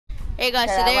Hey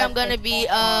guys, today I'm gonna be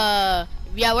yeah,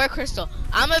 we're Crystal.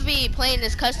 I'm gonna be playing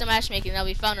this custom matchmaking that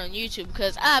we found on YouTube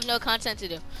because I have no content to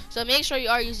do. So make sure you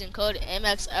are using code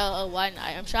MXLLY in the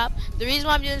item shop. The reason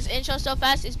why I'm doing this intro so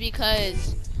fast is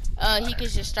because he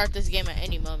could just start this game at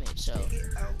any moment. So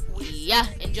yeah,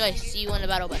 enjoy. See you on the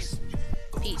battle bus.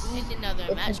 Peace. It's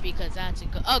another match because I had to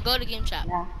go. Oh, go to game chat.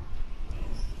 Yeah.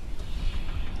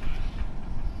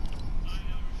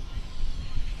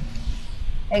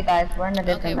 Hey guys, we're in a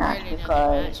different match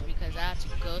because I have to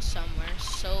go somewhere.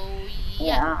 So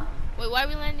yeah. Wait, why are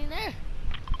we landing there?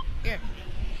 Here,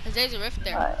 cause there's a rift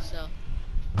there. Right. So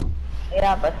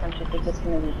yeah, but don't you think it's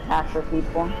gonna be packed for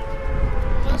people?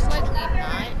 most likely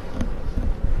not.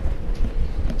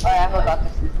 Oh yeah, I forgot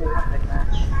this is a epic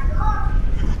match.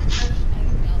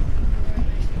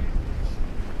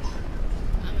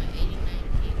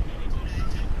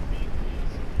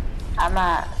 I'm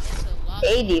at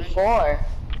 84.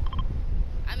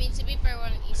 I mean, to be fair, we're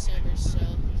on East server, so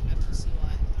I have to see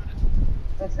why.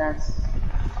 Makes sense.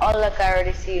 Oh look, I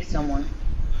already see someone.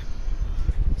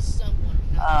 Someone.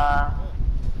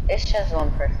 It's just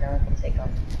one person. We can take him.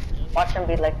 Watch him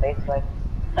be like Facebook.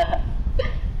 Me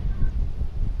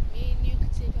and you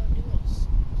could take on duels.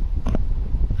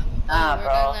 Nah, we're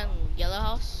bro. gonna land Yellow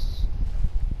House.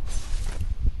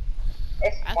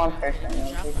 It's one person.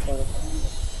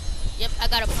 Yep, I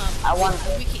got a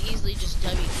pump. We can easily just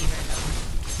W key right now.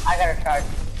 I got a charge.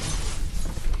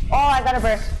 Oh, I got a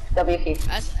burst. W key.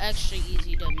 That's extra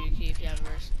easy W key if you have a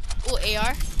burst. Oh,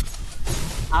 AR.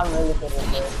 I'm really good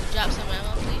with it. Drop some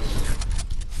ammo, please.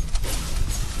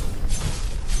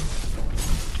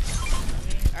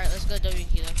 Alright, let's go W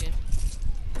key. Okay.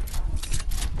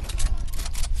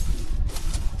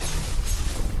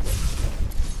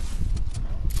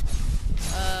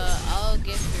 I'll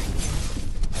give her.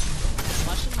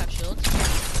 Watch him have shields.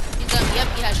 He's done. Yep,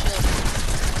 he has shields.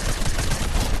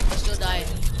 He still died.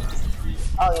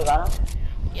 Oh, you got him?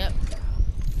 Yep.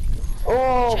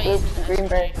 Oh, good green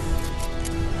bird.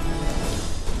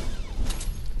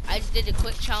 I just did a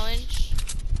quick challenge,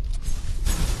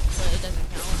 but it doesn't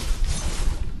count.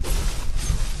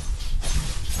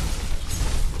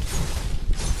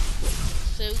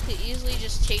 So we could easily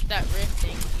just take that rift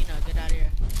and, you know, get out of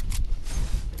here.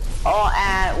 Oh,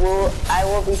 and I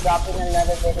will be dropping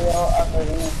another video of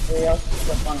Arena 3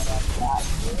 with one of us.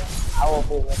 I will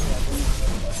be with you.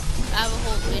 I have a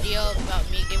whole video about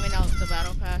me giving out the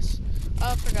battle pass.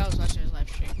 Oh, I forgot I was watching his live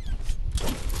stream.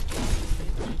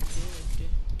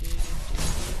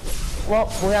 Well,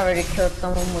 we already killed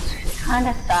someone, which is kind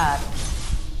of sad.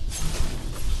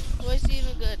 Well, it's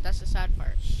even good. That's the sad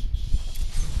part.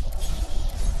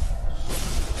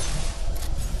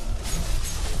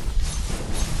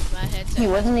 My headset. He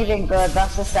wasn't even good.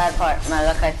 That's the sad part. My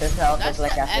luck, I just health is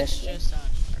like after. Extra sad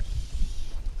part.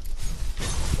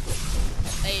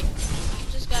 Hey,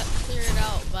 you just got cleared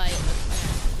out by a clan.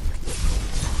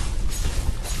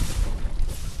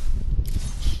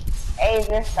 Hey, is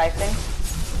this Siphon?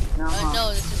 No. No,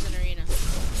 this is an arena.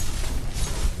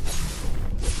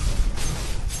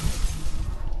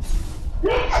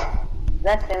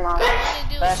 That's in my. I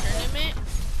want to do a tournament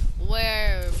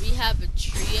where we have a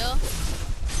trio.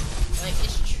 Like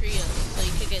it's trio, so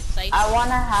you could get Siphon. I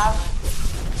wanna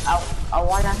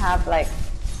have like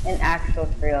an actual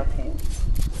trio team.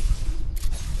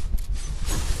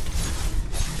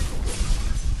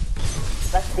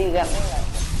 Let's see, you got me like.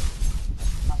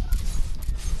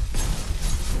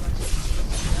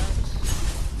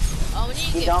 Oh, we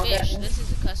need to get fish. This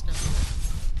is a custom.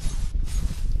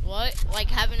 What? Like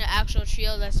having an actual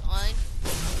trio that's on?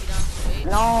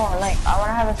 No, like I want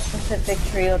to have a specific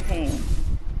trio team.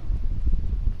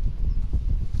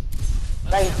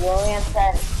 Like Julian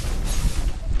said,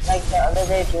 like the other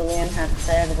day Julian had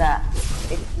said that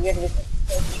if you're going to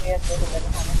get a specific trio, so he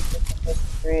doesn't have a specific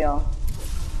trio.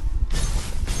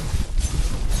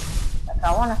 Like I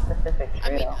want a specific trio. I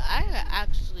mean, I could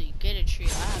actually get a trio.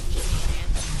 I have Jimmy and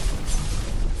Anthony.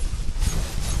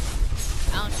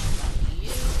 I don't know about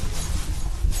you.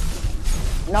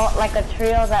 No, like a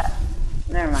trio that.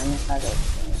 Never mind, it's not good.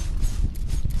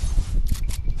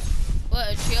 What,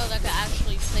 a trio that could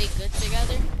actually play good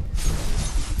together?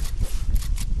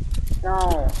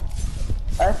 No,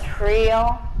 a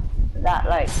trio that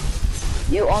like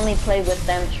you only play with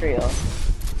them trio.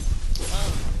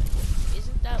 Oh,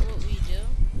 isn't that what we do?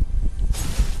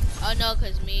 Oh no,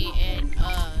 cause me and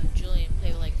Julian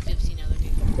play with like 15 other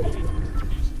people.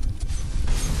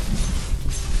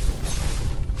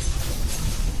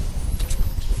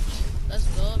 Let's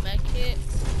go, medkit.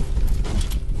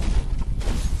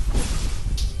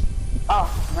 Oh,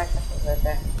 my stuff is right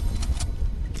there.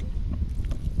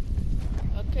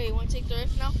 Okay, you want to take the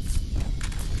rift now?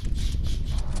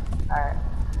 Alright.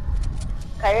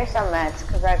 Carry some meds,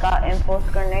 because I got impulse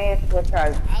grenades, which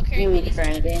are I'll carry huge minis for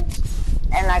and ending.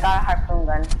 medkits. And I got a harpoon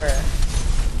gun for...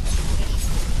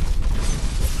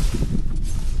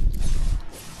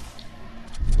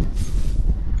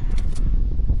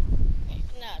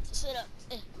 Nah, sit up.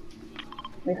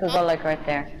 We could go like right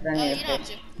there. I Oh, need you a don't have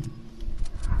fish. to.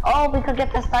 Oh, we could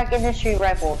get the Stark Industry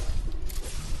rifles.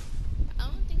 I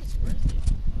don't think it's worth it.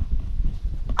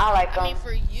 I like I mean, them.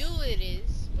 for you it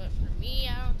is, but for me,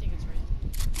 I don't think it's worth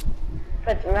it.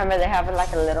 But remember, they have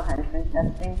like a little henchman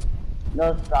testing.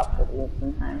 Those drop for you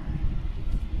sometimes.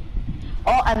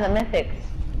 Oh, and the mythics.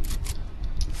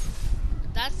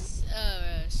 That's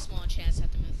a small chance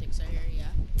that the mythics are here,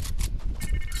 yeah.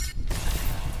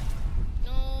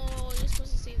 No, you're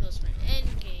supposed to save those for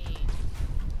endgame.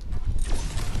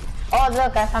 Oh,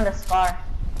 look, I found a scar.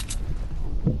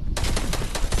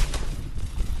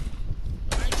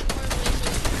 Aren't you more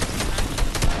laser?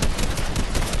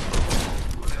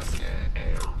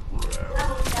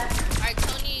 Alright,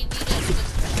 Tony, you need a good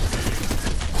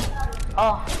special.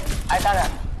 Oh, I got a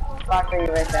scar for you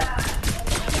right there.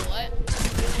 What?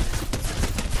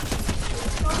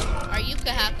 Or you could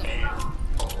hack them.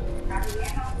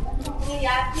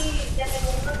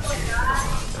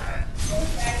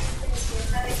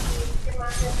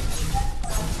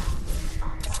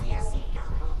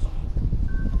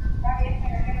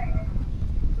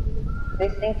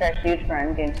 These things are huge for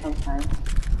endgame sometimes.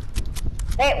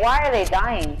 Hey, why are they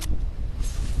dying?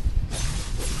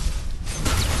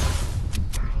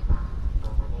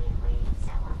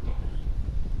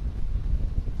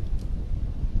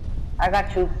 I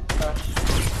got two.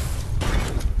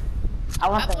 I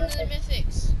want Have the one of the mythic.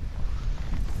 mythics.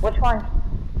 Which one?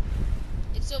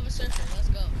 It's Silver Surfer, let's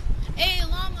go. Hey,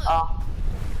 llama! Oh.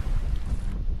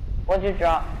 What'd you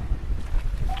drop?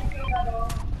 Hey,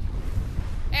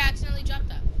 I accidentally dropped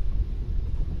that.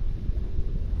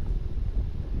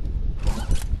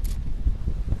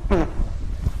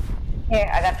 Here,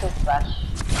 I got two splash.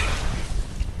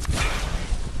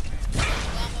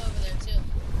 Llama over there too.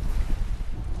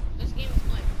 This game is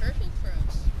going perfect for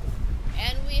us.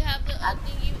 And we have the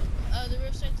the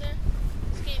rifts right there.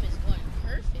 This game is going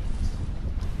perfect.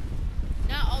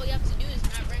 Now all we have to do is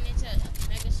not run into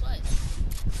Mega Sludge.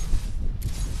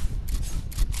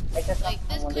 Like this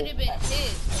could have been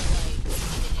his, but like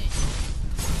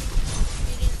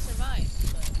he didn't survive.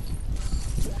 But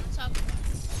what I'm talking about.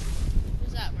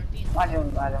 Who's that, Martin? Got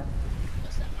him.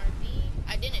 What's that, Martin?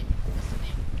 I didn't. What's the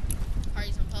name?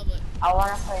 Parties in public. I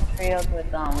wanna play trios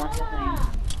with what's his name?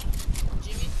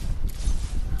 Jimmy?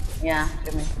 Yeah,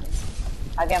 Jimmy.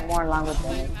 I get more along with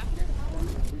Fight Jimmy. him after.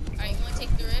 Alright, you wanna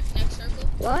take the rift, next circle?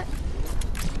 What?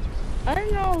 I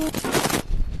don't know.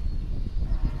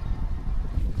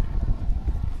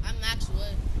 I'm Max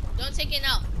Wood. Don't take it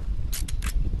now.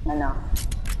 I know.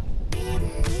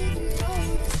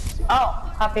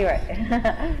 Oh, copyright.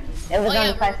 It was Oh, only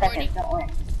yeah, 5 we're seconds.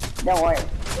 Don't worry.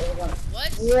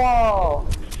 What? Whoa.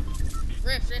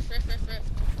 Rift.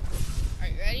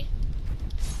 Alright, you ready?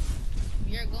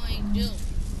 You're going Doom.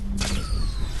 Go Doom.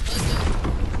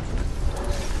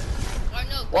 Or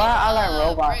no, go, What are all our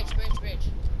robots? Bridge.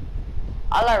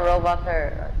 All our robots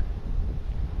are...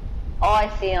 Oh, I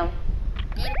see them.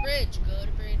 Go to bridge.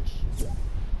 The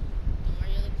more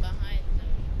you look behind, the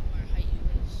more height you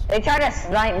lose. They try to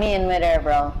snipe me in midair,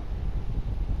 bro.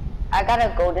 I got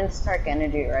a golden Stark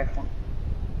energy rifle.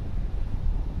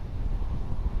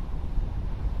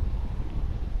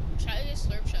 Try to get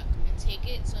Slurp Chuck and take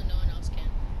it so no one else can.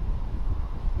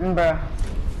 Bro.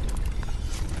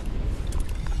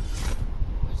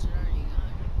 Where's it already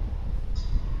gone?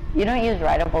 You don't use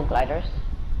rideable gliders?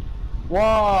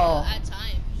 Whoa. At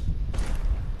times.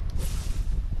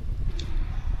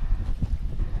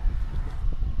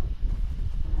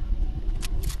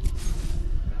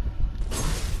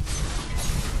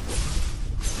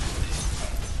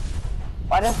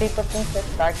 Why do people think the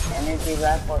Stark energy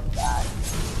rifle is bad?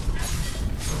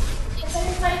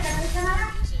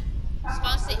 Use it.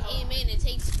 Supposed to aim in, it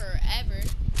takes forever.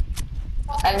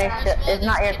 Okay, And it's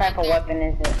not your type of weapon,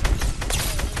 is it? I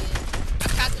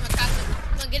cracked him. Come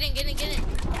on, get in. Get in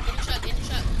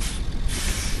shot.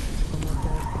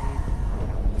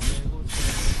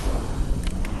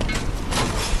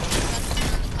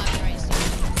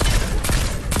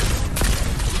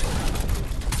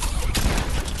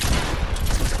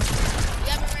 We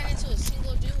haven't ran into a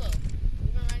single duo.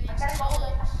 We've been running into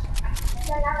solos.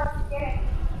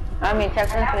 I mean,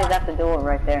 technically that's a duel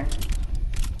right there.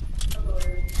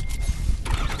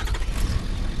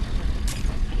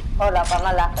 Hold up, I'm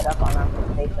gonna laugh it up on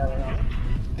them. They so, you know.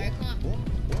 Alright, come on.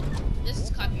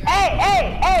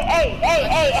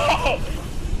 Hey!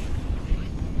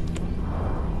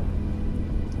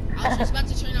 I was just about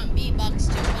to turn on beatbox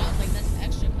too, but I was like, that's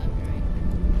extra copyright.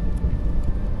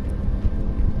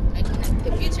 Like,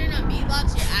 if you turn on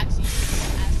beatbox, you're actually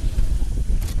asking.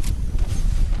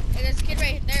 Hey, there's a kid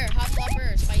right there, hot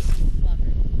flopper or spicy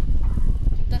flopper.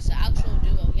 I think that's the actual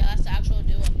duo. Yeah, that's the actual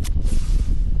duo.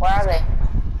 Where are they?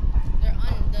 They're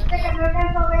on the hill.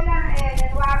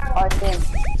 Oh, it's him.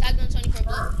 Tag on 24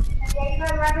 blue.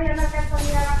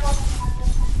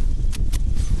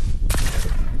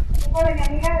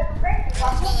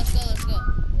 Let's go.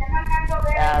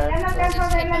 Yeah, There's that's this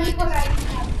kid behind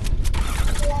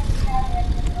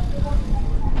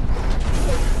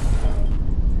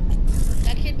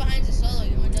That kid behind's a solo,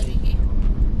 you want WP?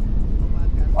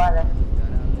 What?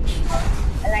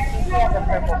 And I think he has a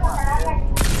purple pump.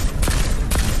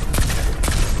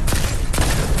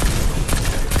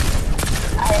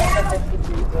 I have a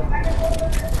 53 too.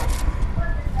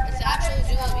 It's the actual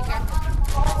duo, be careful.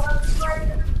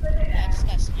 Yeah, I just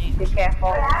got sniped. Be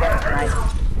careful, get sniped.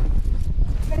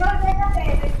 Yeah, I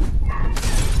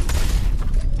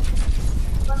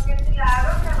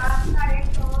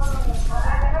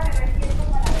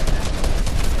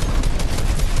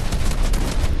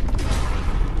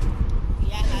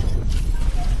have it.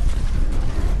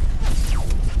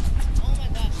 Oh my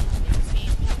gosh, it's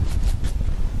being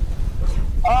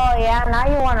Oh yeah, now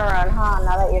you want to run, huh?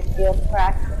 Now that your field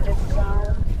practice is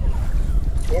done.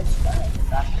 This guy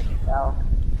sucks himself.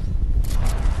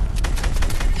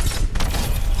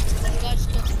 Let's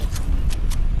go.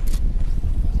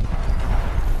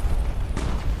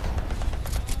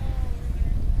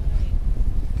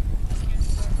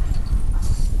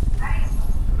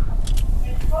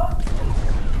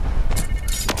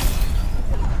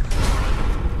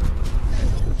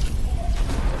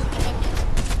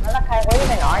 Malachi, where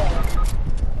even are you?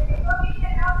 Did you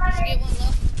get one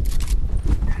low?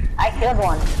 I killed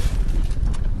one.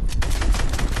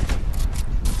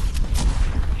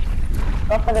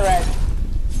 Go for the red.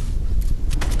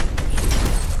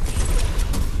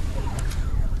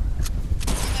 I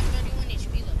got 31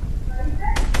 HP though.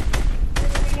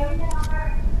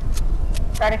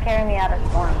 Try to carry me out of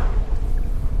storm.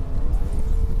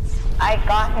 I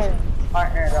got his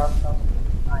partner though, so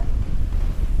it's fine.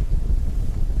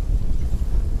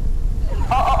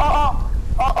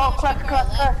 Oh, clutch.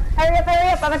 Hurry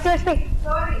up, I'm at 2 HP.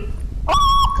 Sorry.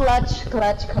 Oh, clutch.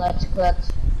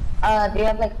 Do you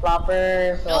have like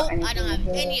floppers or Nope, anything? I don't have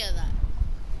any of that.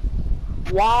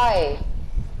 Why?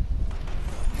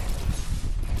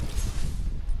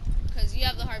 Because you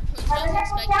have the harpoons, I was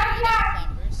expecting you to have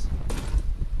floppers.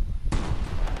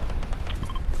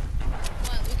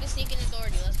 Come on, we can sneak in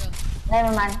authority, let's go.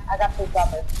 Never mind, I got 2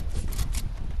 floppers.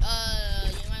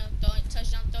 You mind throwing,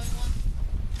 touchdown throwing one?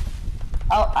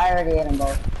 Oh, I already hit them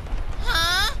both.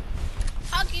 Huh?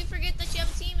 How can you forget that you have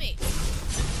a teammate?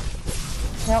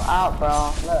 Chill out,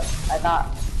 bro. Look, I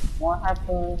got more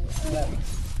harpoons. And look.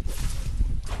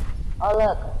 Oh,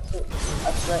 look,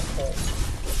 a split fish.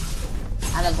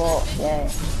 And a bolt, yay.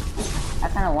 I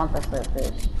kind of want the split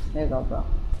fish. There you go, bro.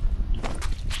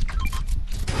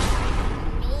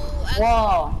 No, actually,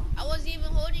 Whoa. I wasn't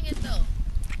even holding it though.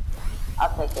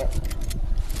 I'll take it.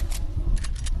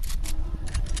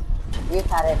 You've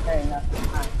had it for enough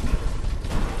time.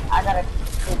 I got a 2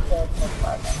 kills so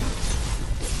far, though.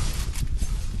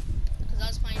 Because I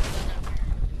was playing together.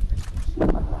 What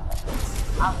the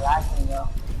heck? I'm lagging, bro.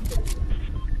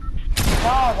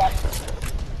 No, that's...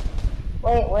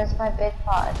 Wait, where's my big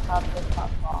pot? It's called big pot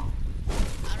ball.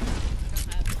 I don't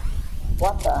have it.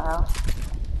 What the hell?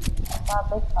 That's not a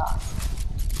big pot.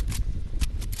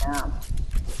 Damn.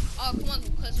 Oh, come on,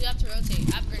 because we have to rotate.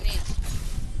 I have grenades.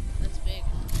 That's big.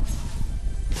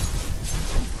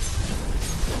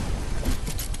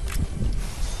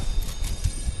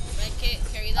 Red kit,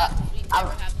 carry that, because we never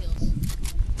have heals.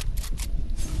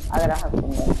 I gotta have some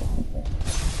more.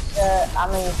 I'm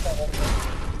gonna use the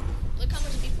Look how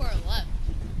much people are left.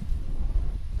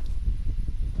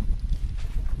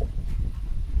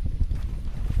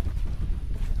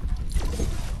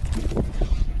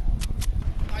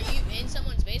 Are you in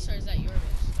someone's base or is that your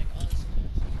base? Like, oh, this is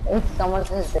yours. It's someone's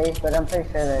base, but I'm pretty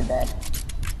sure they're dead.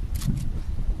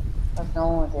 Cause no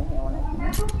one was in here when I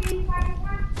came.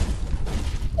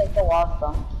 Take the wall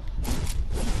stone.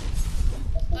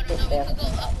 I don't know, we could go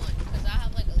up one, because I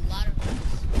have like a lot of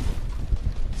rooms.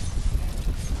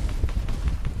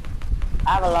 I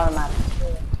have a lot of maps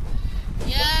too.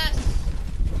 Yes!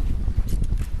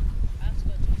 I have to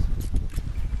go do something.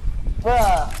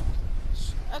 Bruh.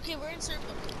 Okay, we're in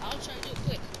circle. I'll try to do it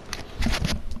quick.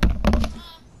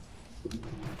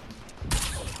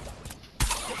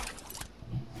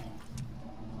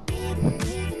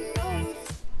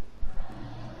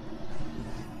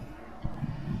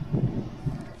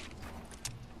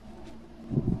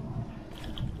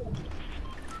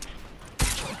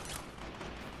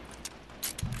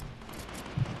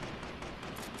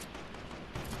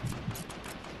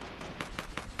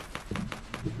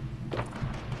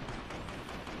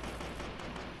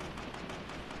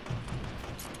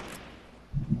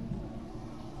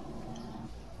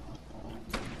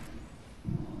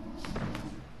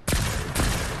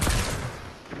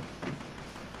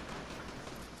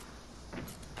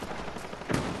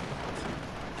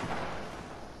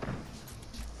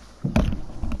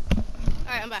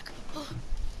 Alright, I'm back.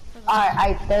 Alright,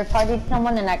 I third partied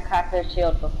someone and I cracked their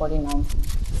shield for 49.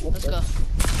 Let's go.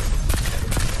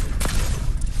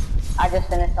 I just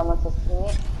finished someone's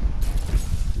teammate.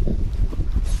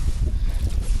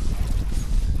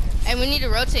 And we need to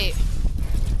rotate.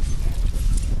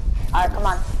 Alright, come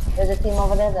on. There's a team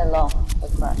over there, they're low.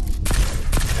 Let's crack.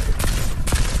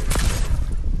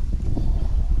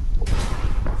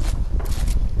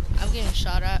 I'm getting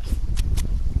shot at.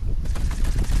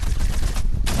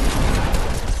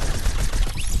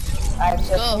 Alright, Let's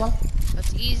kill go. someone.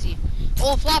 That's easy.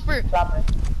 Oh, flopper. Drop it.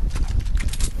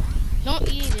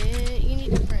 Don't eat it. You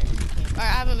need different. Alright, I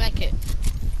have a med kit.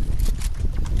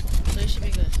 So you should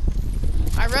be good.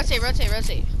 Alright, rotate, rotate,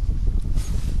 rotate.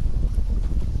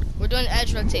 We're doing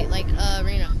edge rotate, like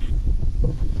arena.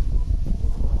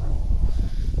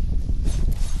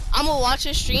 I'm gonna watch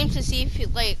his stream to see if he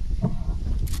like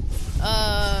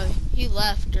he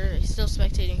left or he's still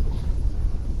spectating.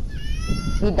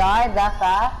 He died that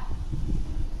fast?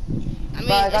 I mean,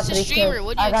 But I got it's a 3 streamer. kills.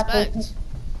 What do you expect?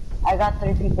 I got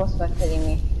 3 people spectating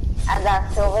me. And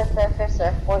that silver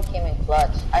surfboard came in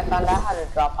clutch. I found out how to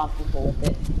drop on people with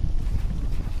it.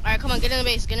 Alright, come on, get in the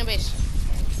base, get in the base.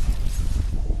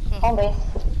 Home base.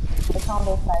 It's home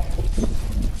base, guys.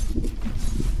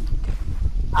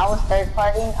 I was third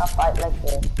partying a fight like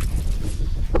this.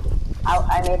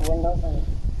 I made windows and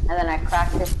then I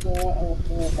cracked his teammate and his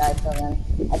teammate died, so then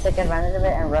I took advantage of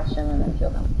it and rushed him and then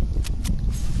killed him.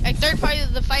 Hey, third party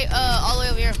of the fight, all the way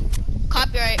over here.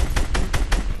 Copyright.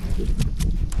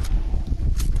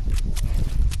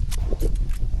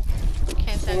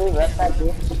 Can't Can we rush that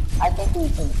dude? I think we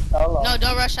can solo. No,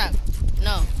 don't rush that.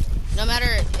 No. No matter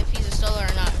if he's a solo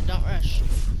or not, don't rush.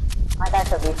 My guy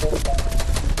could be first.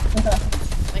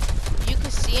 Like, you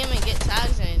could see him and get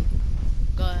tags and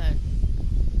go ahead.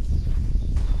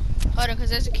 Hold on, cause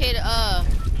there's a kid, all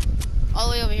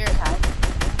the way over here.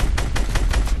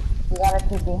 You gotta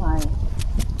keep behind.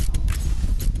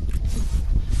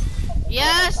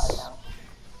 Yes!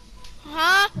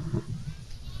 Huh?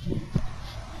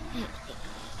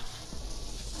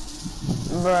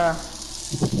 Bruh.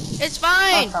 It's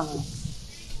fine! Awesome.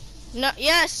 No,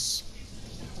 yes!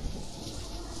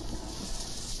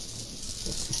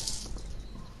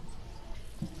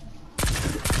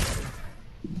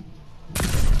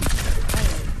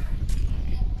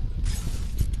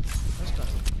 Let's go.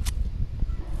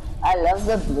 I love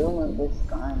the bloom of this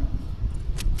gun.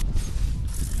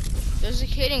 There's a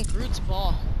kid in Groot's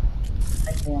ball.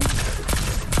 I see him.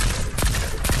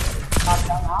 Pop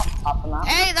them out, pop them out.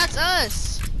 Hey, that's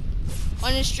us!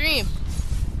 On his stream.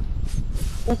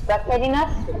 He's spectating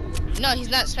us? No, he's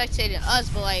not spectating us,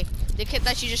 but like, the kid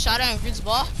that you just shot at in Groot's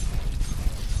ball.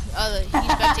 He's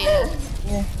spectating us.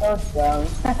 You're so dumb.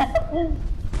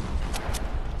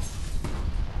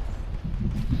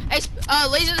 Hey,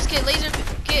 laser this kid,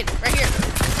 right here.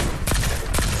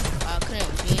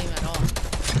 Couldn't beam at all.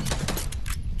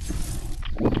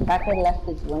 That kid left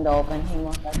his window open, he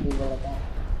most likely will again.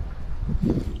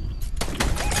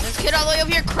 This kid all the way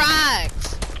over here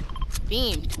cracked.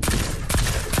 Beamed.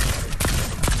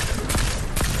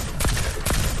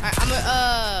 Alright,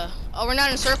 oh, we're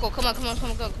not in circle. Come on.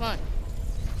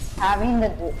 Having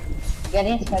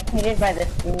getting spectated by the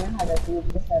streamer has a huge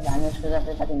disadvantage because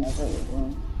everybody knows what you're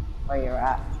doing, where you're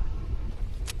at.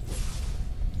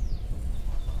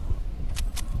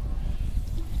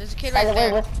 There's a kid By right the way,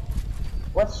 there.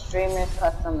 what streamer's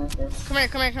custom is this? Come here.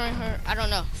 I don't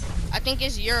know. I think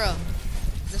it's Euro.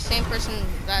 The same person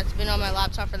that's been on my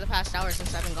laptop for the past hour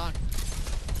since I've been gone.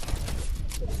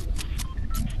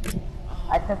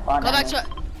 I took fun. Go back to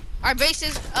our base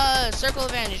is circle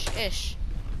advantage-ish.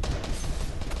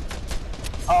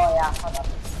 Oh yeah, hold up.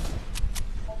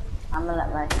 I'm gonna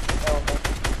let my go over.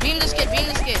 Beam this kid. Hit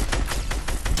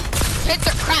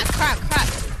the crack.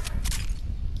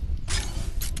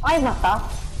 Why is my stuff?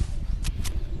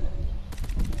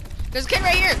 There's a kid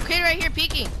right here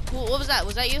peeking. What was that?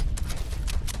 Was that you?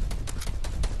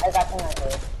 I got him right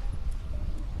there.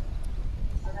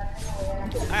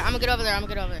 Alright, I'm gonna get over there.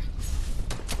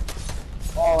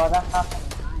 Oh, well, that's not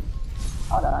behind.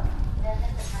 Hold on.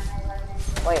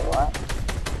 Wait, what?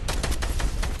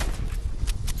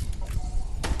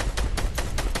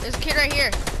 There's a kid right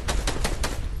here.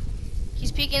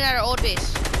 He's peeking at our old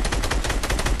base.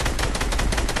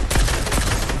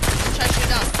 I'm trying to shoot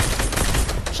down.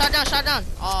 Shot down.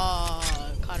 Oh,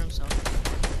 caught himself.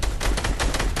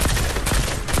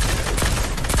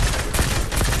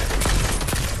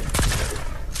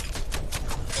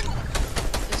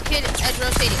 This kid edge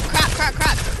rotating. Crack.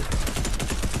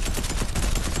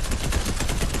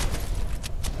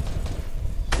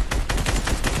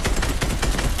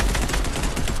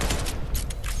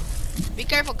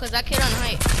 careful, cause that kid on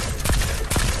height.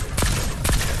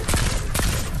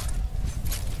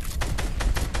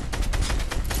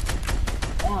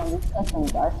 Damn, these custom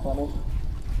dark sweaters.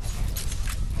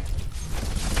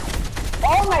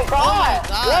 Oh my god!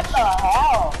 gosh. What the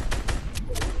hell?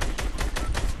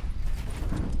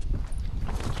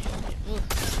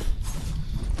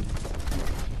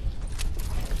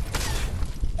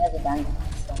 There's a gun.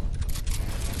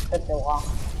 Put the wall.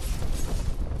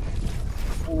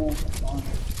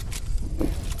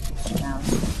 Now,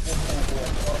 it's gonna be a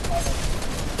full cover.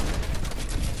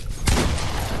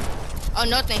 Oh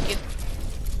no, thank you.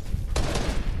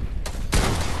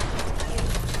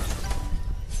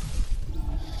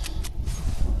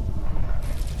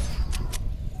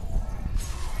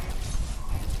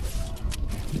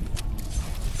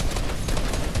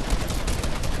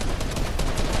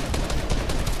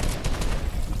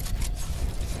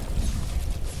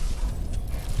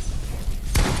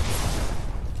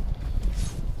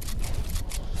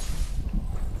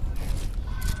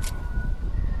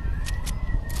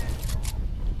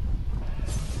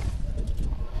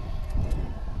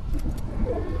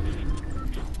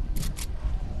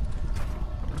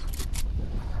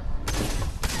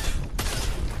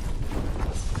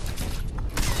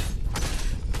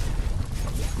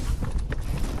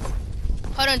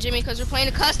 Hold on, Jimmy, cause we're playing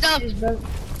a custom.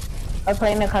 We're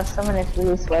playing a custom and it's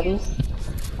really sweaty.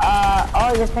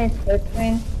 Oh, you're playing split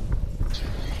screen?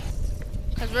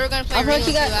 Cause we're gonna play I'll Arena play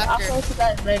with you I'll after. play with you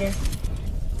guys later.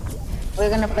 We're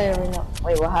gonna play Arena.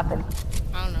 Wait, what happened?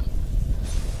 I don't know.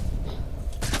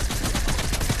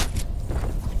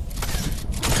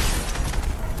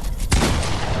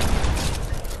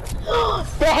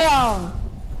 Damn!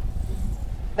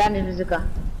 Bandit Bazooka.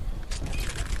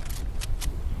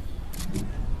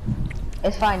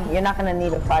 It's fine, you're not gonna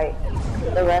need a fight.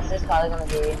 The rest is probably gonna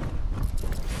be...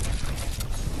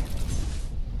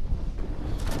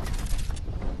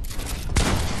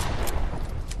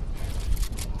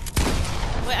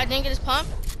 Wait, I didn't get his pump.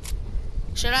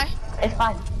 Should I? It's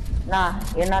fine. Nah,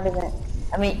 you're not even...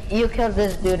 I mean, you killed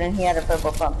this dude and he had a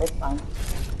purple pump, it's fine.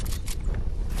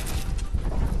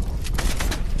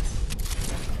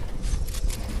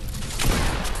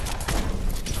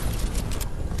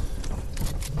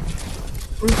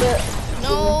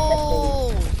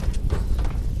 No.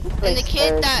 And the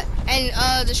kid that, and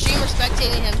the streamer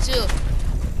spectating him too.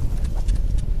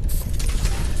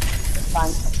 It's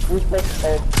fine. We placed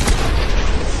third.